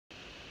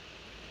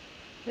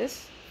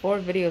This 4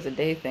 videos a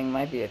day thing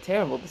might be a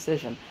terrible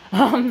decision.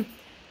 The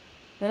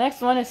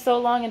next one is So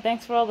Long and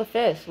Thanks for All the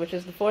Fish, which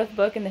is the 4th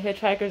book in the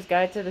Hitchhiker's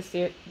Guide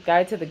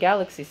to the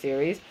Galaxy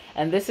series,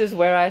 and this is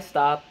where I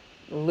stop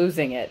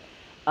losing it.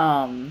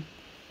 Um,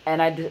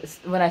 and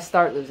when I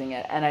start losing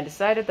it, and I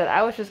decided that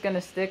I was just gonna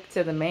stick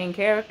to the main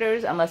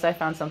characters unless I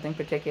found something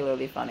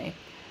particularly funny.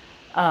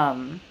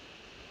 Um,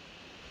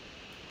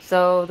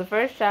 so the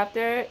first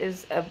chapter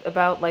is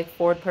about like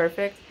Ford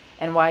Perfect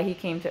and why he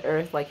came to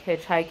Earth like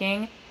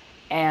hitchhiking,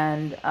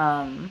 and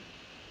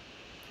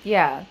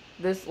yeah,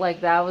 this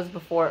like that was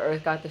before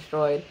Earth got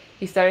destroyed.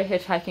 He started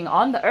hitchhiking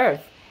on the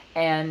Earth,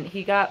 and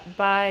he got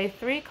by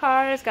 3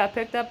 cars, got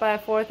picked up by a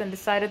fourth, and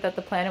decided that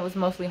the planet was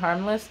mostly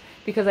harmless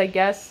because I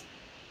guess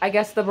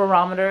the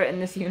barometer in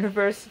this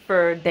universe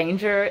for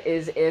danger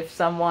is if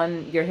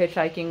someone you're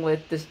hitchhiking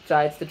with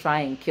decides to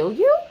try and kill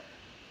you.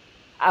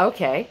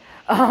 Okay.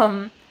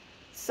 Um,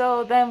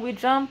 so then we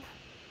jump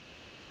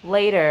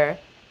later,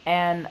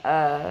 and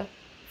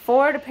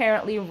Ford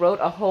apparently wrote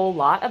a whole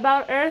lot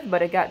about Earth,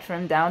 but it got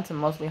trimmed down to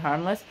mostly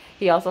harmless.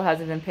 He also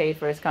hasn't been paid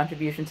for his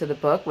contribution to the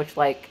book, which,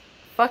 like,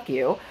 fuck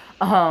you.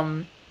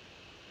 Um,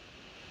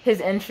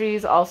 his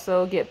entries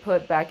also get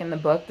put back in the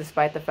book,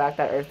 despite the fact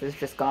that Earth is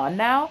just gone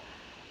now.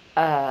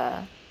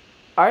 Uh,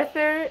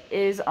 Arthur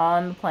is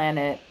on the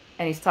planet,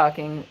 and he's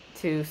talking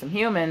to some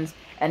humans,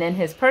 and in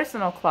his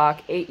personal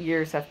clock, 8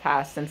 years have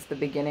passed since the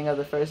beginning of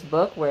the first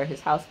book, where his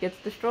house gets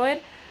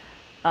destroyed.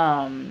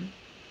 Um,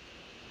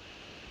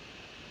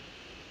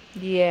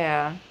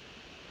 yeah.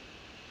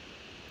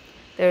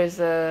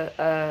 There's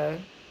a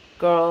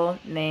girl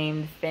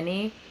named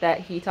Finny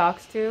that he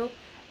talks to,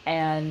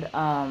 and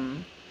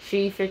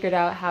she figured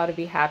out how to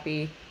be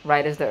happy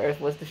right as the Earth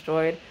was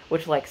destroyed,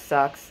 which like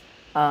sucks.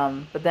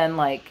 But then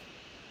like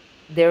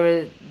there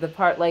was the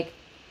part like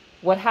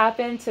what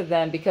happened to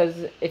them,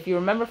 because if you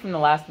remember from the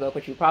last book,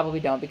 which you probably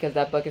don't because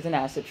that book is an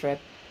acid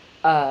trip,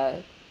 uh,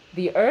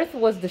 the Earth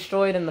was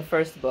destroyed in the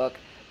first book,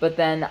 but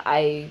then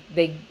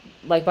they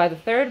like by the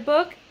third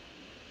book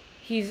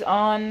he's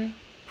on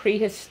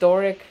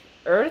prehistoric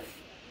Earth,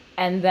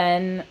 and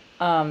then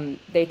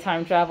they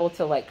time travel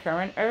to like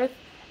current Earth,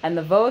 and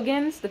the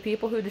Vogons, the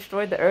people who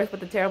destroyed the Earth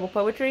with the terrible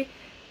poetry,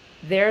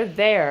 they're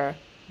there,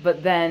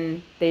 but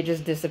then they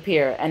just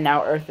disappear, and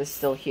now Earth is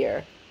still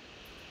here.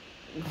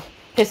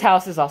 His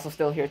house is also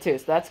still here too,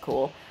 so that's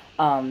cool.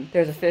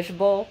 There's a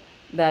fishbowl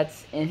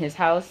that's in his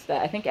house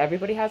that I think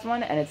everybody has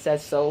one, and it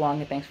says "So long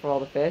and thanks for all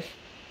the fish."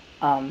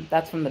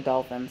 That's from the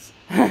dolphins.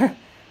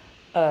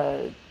 uh,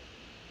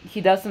 he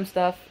does some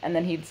stuff, and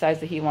then he decides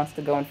that he wants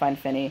to go and find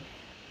Finny.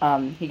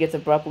 He gets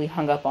abruptly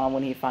hung up on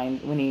when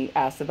he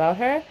asks about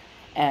her,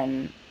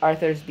 and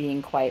Arthur's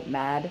being quite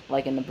mad,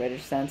 like in the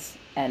British sense,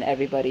 and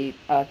everybody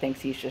thinks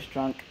he's just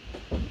drunk.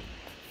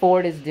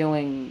 Ford is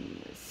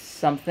doing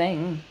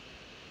something.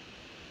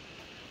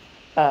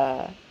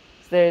 So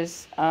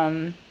there's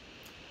 2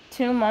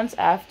 months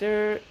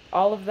after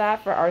all of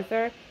that for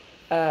Arthur,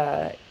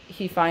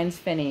 he finds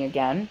Finny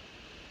again.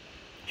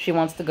 She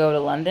wants to go to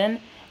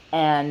London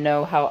and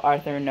know how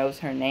Arthur knows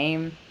her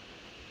name.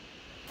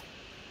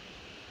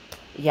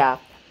 Yeah.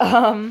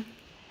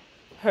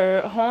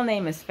 Her whole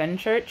name is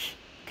Fenchurch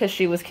because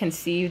she was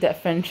conceived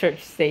at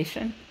Fenchurch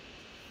Station.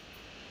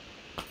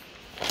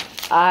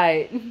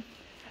 I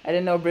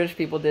didn't know British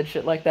people did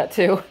shit like that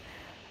too.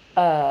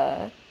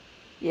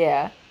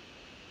 Yeah.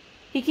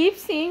 He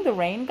keeps seeing the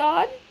rain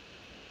god.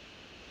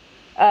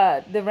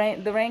 The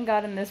rain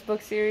god in this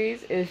book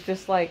series is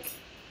just like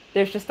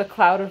there's just a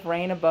cloud of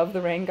rain above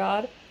the rain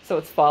god, so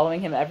it's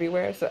following him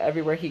everywhere. So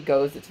everywhere he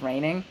goes, it's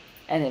raining,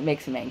 and it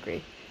makes him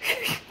angry.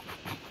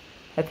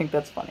 I think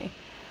that's funny.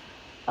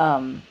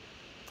 Um,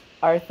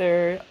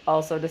 Arthur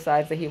also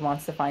decides that he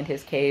wants to find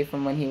his cave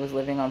from when he was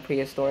living on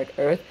prehistoric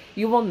Earth.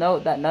 You will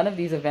note that none of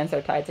these events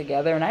are tied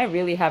together, and I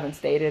really haven't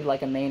stated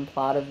like a main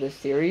plot of this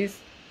series.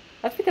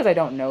 That's because I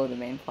don't know the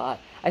main plot.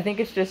 I think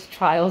it's just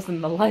trials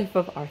in the life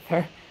of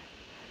Arthur.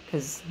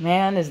 Because,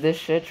 man, is this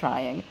shit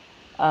trying.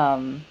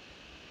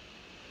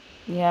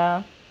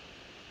 Yeah.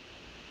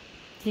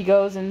 He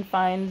goes and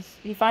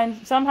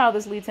somehow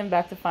this leads him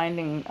back to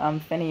finding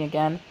Finny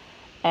again.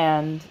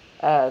 And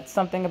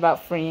something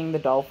about freeing the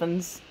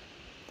dolphins.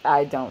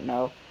 I don't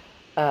know.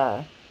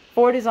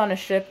 Ford is on a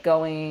ship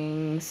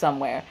going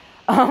somewhere.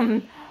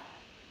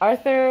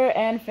 Arthur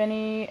and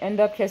Finny end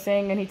up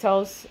kissing, and he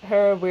tells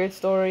her a weird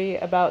story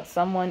about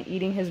someone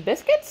eating his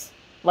biscuits.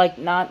 Like,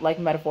 not like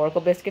metaphorical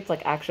biscuits,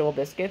 like actual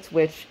biscuits,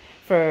 which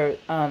for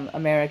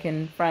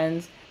American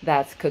friends,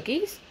 that's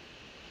cookies.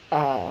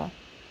 Yeah.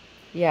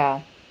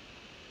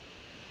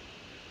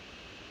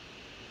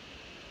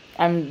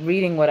 I'm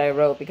reading what I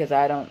wrote because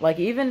I don't, like,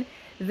 even,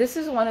 this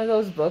is one of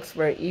those books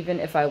where even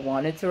if I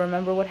wanted to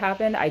remember what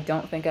happened, I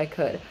don't think I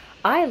could.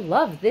 I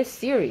love this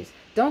series.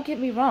 Don't get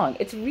me wrong.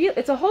 It's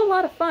a whole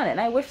lot of fun, and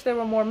I wish there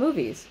were more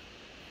movies.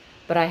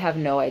 But I have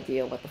no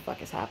idea what the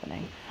fuck is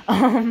happening.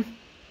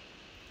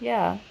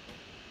 Yeah.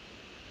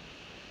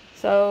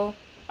 So,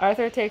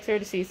 Arthur takes her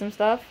to see some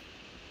stuff.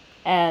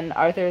 and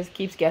Arthur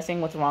keeps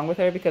guessing what's wrong with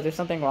her because there's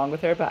something wrong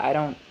with her, but I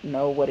don't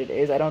know what it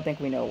is. I don't think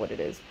we know what it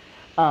is.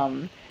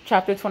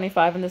 Chapter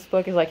 25 in this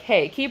book is like,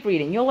 hey, keep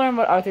reading. You'll learn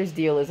what Arthur's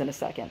deal is in a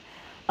second.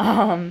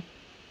 The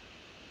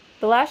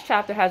last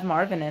chapter has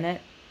Marvin in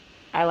it.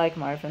 I like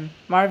Marvin.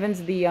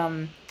 Marvin's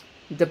the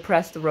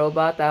depressed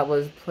robot that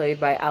was played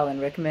by Alan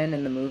Rickman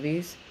in the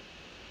movies.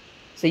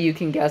 So you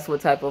can guess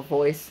what type of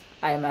voice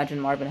I imagine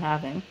Marvin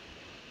having.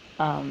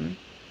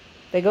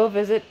 They go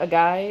visit a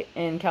guy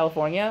in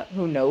California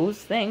who knows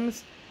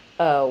things.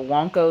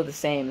 Wonko the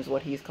Same is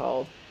what he's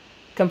called.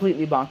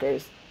 Completely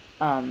bonkers.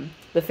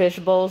 The fish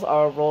bowls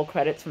are roll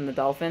credits from the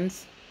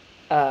dolphins.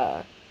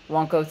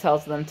 Wonko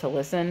tells them to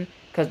listen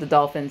because the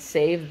dolphins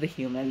saved the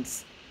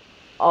humans.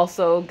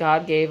 Also,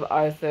 God gave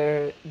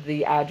Arthur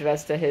the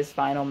address to his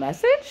final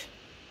message.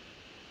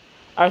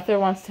 Arthur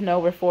wants to know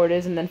where Ford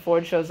is, and then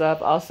Ford shows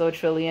up. Also,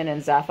 Trillian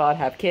and Zaphod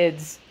have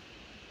kids.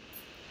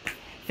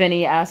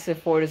 Finny asks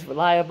if Ford is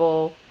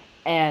reliable,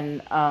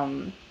 and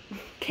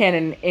can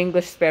an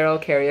English sparrow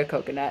carry a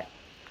coconut?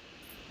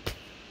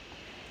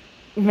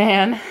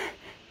 Man.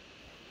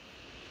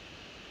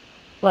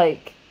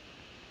 Like,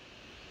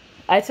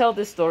 I tell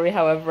this story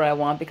however I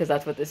want because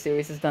that's what this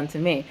series has done to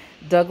me.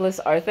 Douglas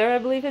Arthur, I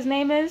believe his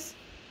name is.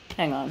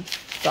 Hang on.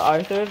 The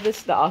author of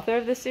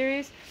this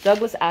series,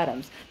 Douglas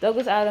Adams.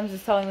 Douglas Adams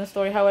is telling the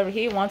story however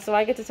he wants, so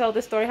I get to tell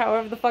this story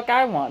however the fuck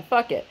I want.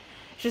 Fuck it.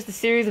 It's just a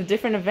series of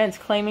different events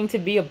claiming to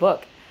be a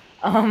book.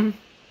 I'm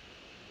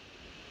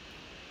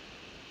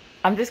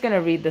just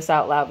gonna read this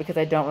out loud because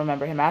I don't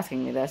remember him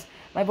asking me this.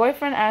 My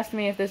boyfriend asked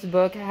me if this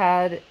book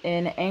had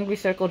an angry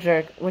circle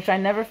jerk, which I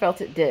never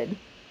felt it did.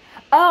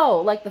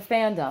 Oh, like the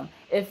fandom.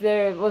 If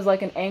there was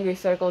like an angry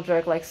circle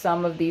jerk like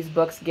some of these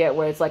books get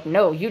where it's like,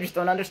 no, you just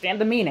don't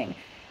understand the meaning.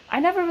 I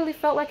never really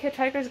felt like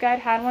Hitchhiker's Guide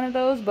had one of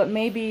those, but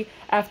maybe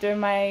after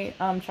my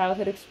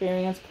childhood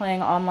experience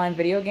playing online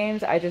video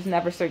games, I just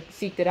never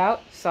seeked it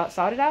out,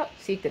 sought it out,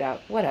 seeked it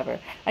out, whatever.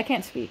 I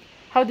can't speak.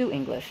 How do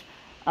English?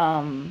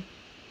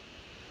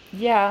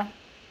 Yeah,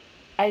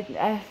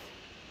 I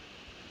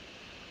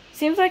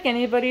seems like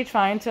anybody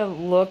trying to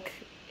look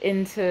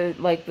into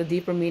like the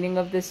deeper meaning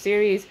of this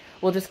series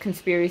will just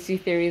conspiracy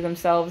theory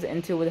themselves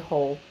into a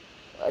whole.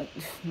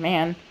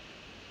 Man,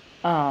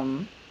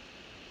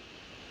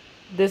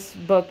 this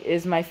book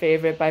is my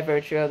favorite by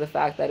virtue of the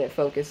fact that it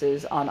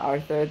focuses on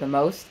Arthur the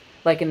most,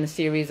 like in the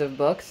series of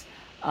books.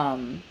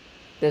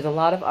 There's a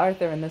lot of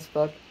Arthur in this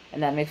book,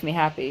 and that makes me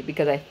happy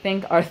because I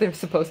think Arthur's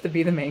supposed to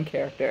be the main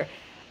character.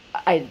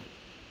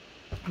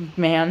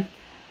 Man.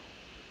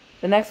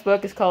 The next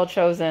book is called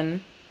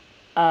Chosen.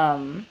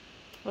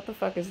 What the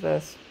fuck is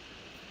this?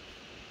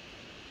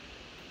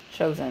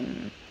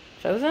 Chosen.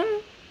 Chosen?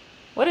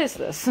 What is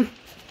this?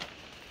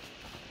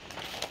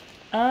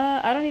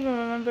 I don't even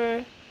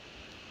remember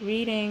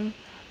reading.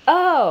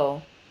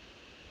 Oh!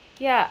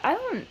 Yeah, I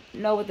don't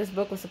know what this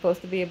book was supposed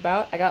to be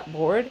about. I got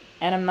bored,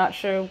 and I'm not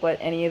sure what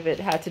any of it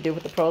had to do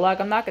with the prologue.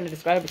 I'm not going to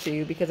describe it to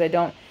you because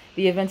the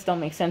events don't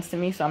make sense to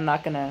me, so I'm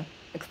not going to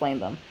explain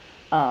them.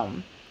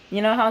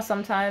 You know how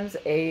sometimes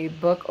a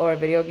book or a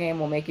video game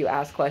will make you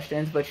ask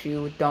questions, but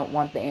you don't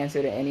want the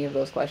answer to any of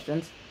those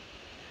questions?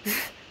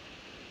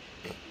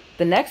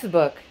 The next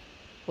book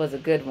was a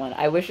good one.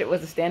 I wish it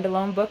was a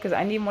standalone book because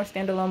I need more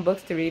standalone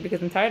books to read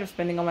because I'm tired of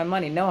spending all my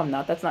money. No, I'm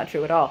not. That's not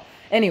true at all.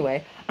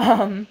 Anyway,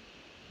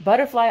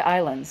 Butterfly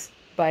Islands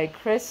by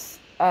Chris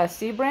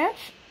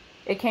Seabranch.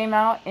 It came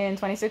out in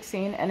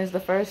 2016 and is the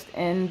first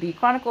in the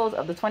Chronicles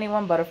of the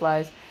 21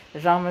 Butterflies. The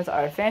genres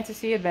are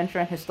fantasy, adventure,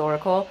 and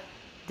historical.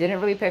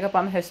 Didn't really pick up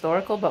on the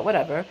historical, but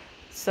whatever.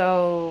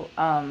 So,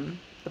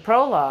 the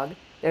prologue,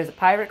 there's a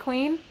pirate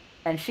queen,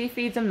 and she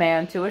feeds a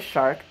man to a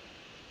shark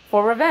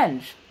for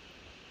revenge.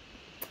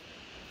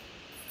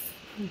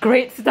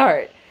 Great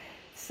start.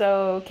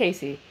 So,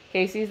 Casey's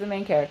the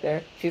main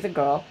character. She's a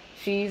girl.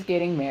 She's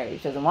getting married.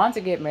 She doesn't want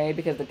to get married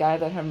because the guy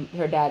that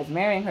her dad is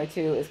marrying her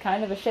to is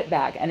kind of a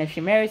shitbag. And if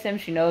she marries him,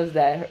 she knows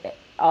that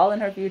all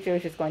in her future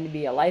is just going to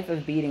be a life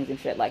of beatings and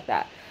shit like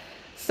that.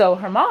 So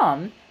her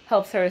mom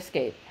helps her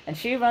escape. And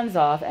she runs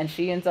off and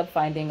she ends up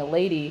finding a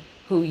lady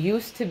who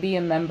used to be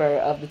a member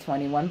of the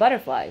 21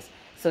 Butterflies.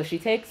 So she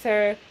takes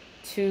her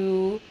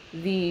to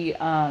the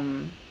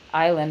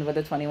island where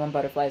the 21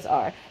 Butterflies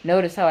are.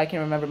 Notice how I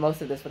can remember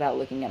most of this without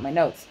looking at my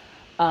notes.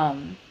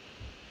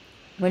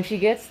 When she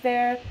gets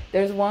there,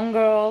 there's one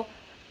girl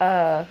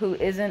who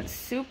isn't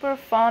super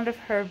fond of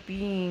her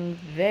being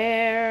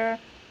there.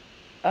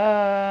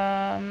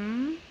 I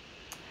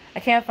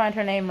can't find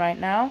her name right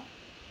now.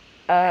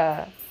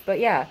 But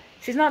yeah,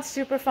 she's not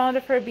super fond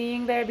of her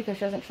being there because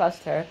she doesn't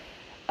trust her.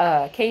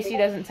 Casey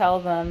doesn't tell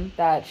them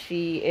that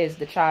she is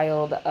the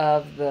child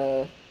of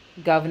the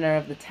governor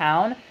of the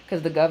town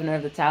because the governor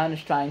of the town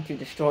is trying to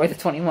destroy the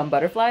 21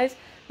 Butterflies.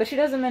 But she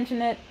doesn't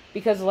mention it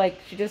because, like,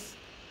 she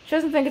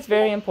doesn't think it's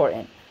very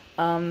important.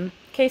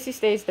 Casey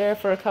stays there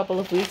for a couple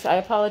of weeks. I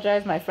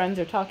apologize, my friends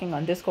are talking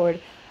on Discord.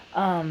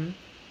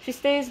 She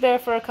stays there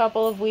for a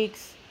couple of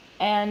weeks,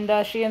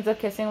 and she ends up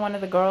kissing one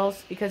of the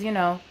girls because, you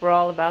know, we're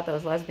all about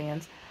those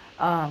lesbians.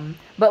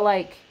 But,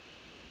 like,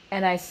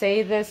 And I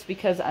say this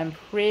because I'm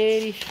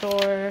pretty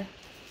sure...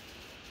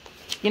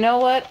 You know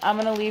what? I'm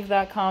going to leave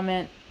that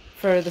comment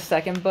for the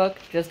second book,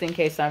 just in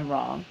case I'm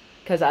wrong.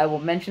 Because I will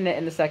mention it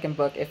in the second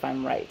book if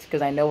I'm right,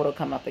 because I know it'll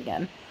come up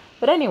again.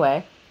 But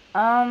anyway,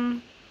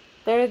 there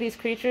are these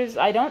creatures.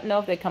 I don't know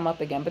if they come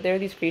up again, but there are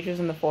these creatures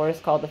in the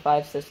forest called the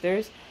Five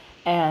Sisters.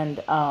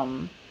 And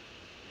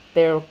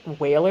they're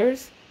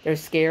whalers. They're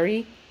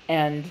scary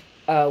and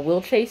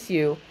will chase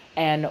you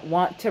and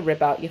want to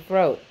rip out your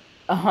throat.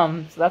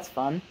 So that's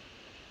fun.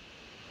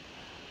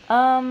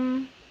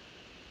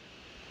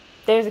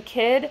 There's a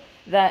kid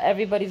that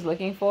everybody's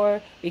looking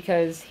for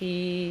because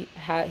he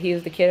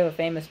was the kid of a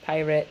famous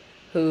pirate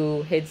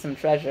who hid some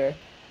treasure.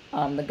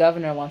 The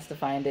governor wants to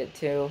find it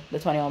too. The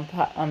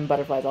 21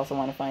 Butterflies also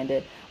want to find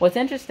it. What's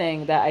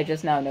interesting that I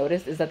just now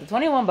noticed is that the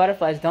 21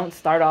 Butterflies don't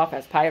start off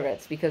as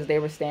pirates because they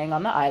were staying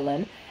on the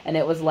island and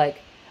it was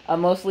like a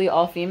mostly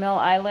all-female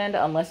island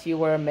unless you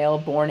were a male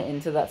born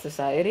into that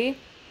society.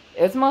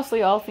 It's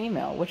mostly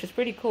all-female, which is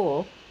pretty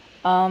cool.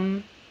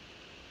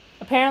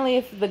 Apparently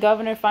if the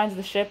governor finds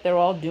the ship, they're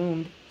all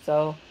doomed.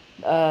 So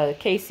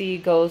Casey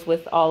goes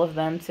with all of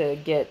them to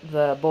get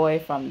the boy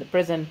from the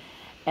prison,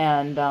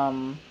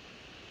 and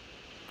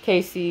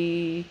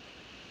Casey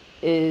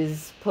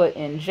is put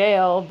in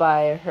jail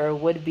by her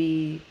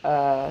would-be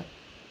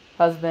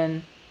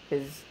husband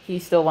because he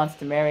still wants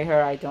to marry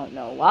her. I don't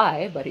know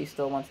why, but he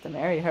still wants to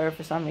marry her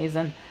for some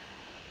reason.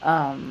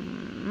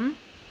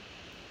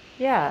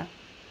 Yeah.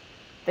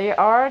 They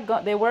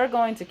were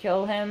going to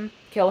kill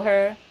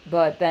her,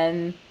 but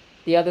then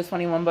the other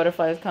 21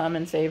 Butterflies come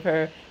and save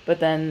her, but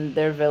then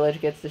their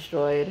village gets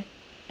destroyed.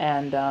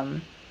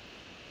 And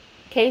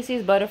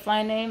Casey's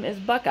butterfly name is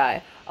Buckeye.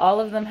 All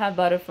of them have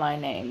butterfly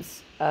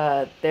names.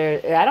 I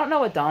don't know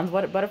what Dawn's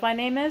butterfly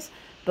name is,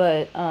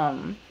 but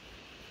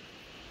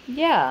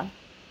yeah.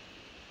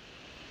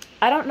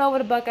 I don't know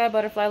what a Buckeye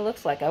butterfly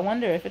looks like. I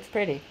wonder if it's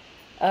pretty.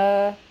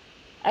 I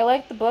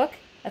liked the book.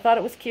 I thought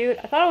it was cute.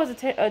 I thought it was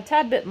a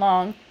tad bit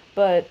long,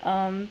 but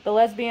the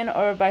lesbian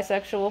or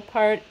bisexual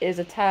part is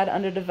a tad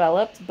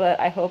underdeveloped, but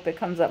I hope it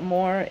comes up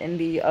more in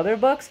the other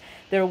books.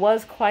 There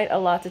was quite a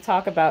lot to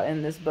talk about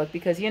in this book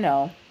because, you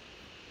know,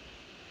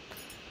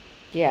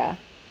 yeah,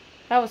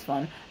 that was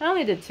fun. I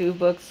only did 2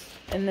 books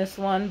in this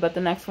one, but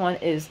the next one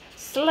is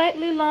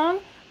slightly long,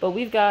 but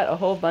we've got a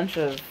whole bunch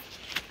of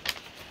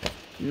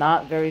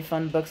not very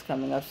fun books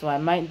coming up, so I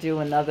might do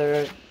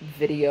another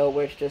video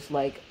where it's just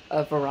like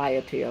a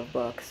variety of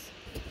books.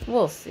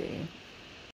 We'll see.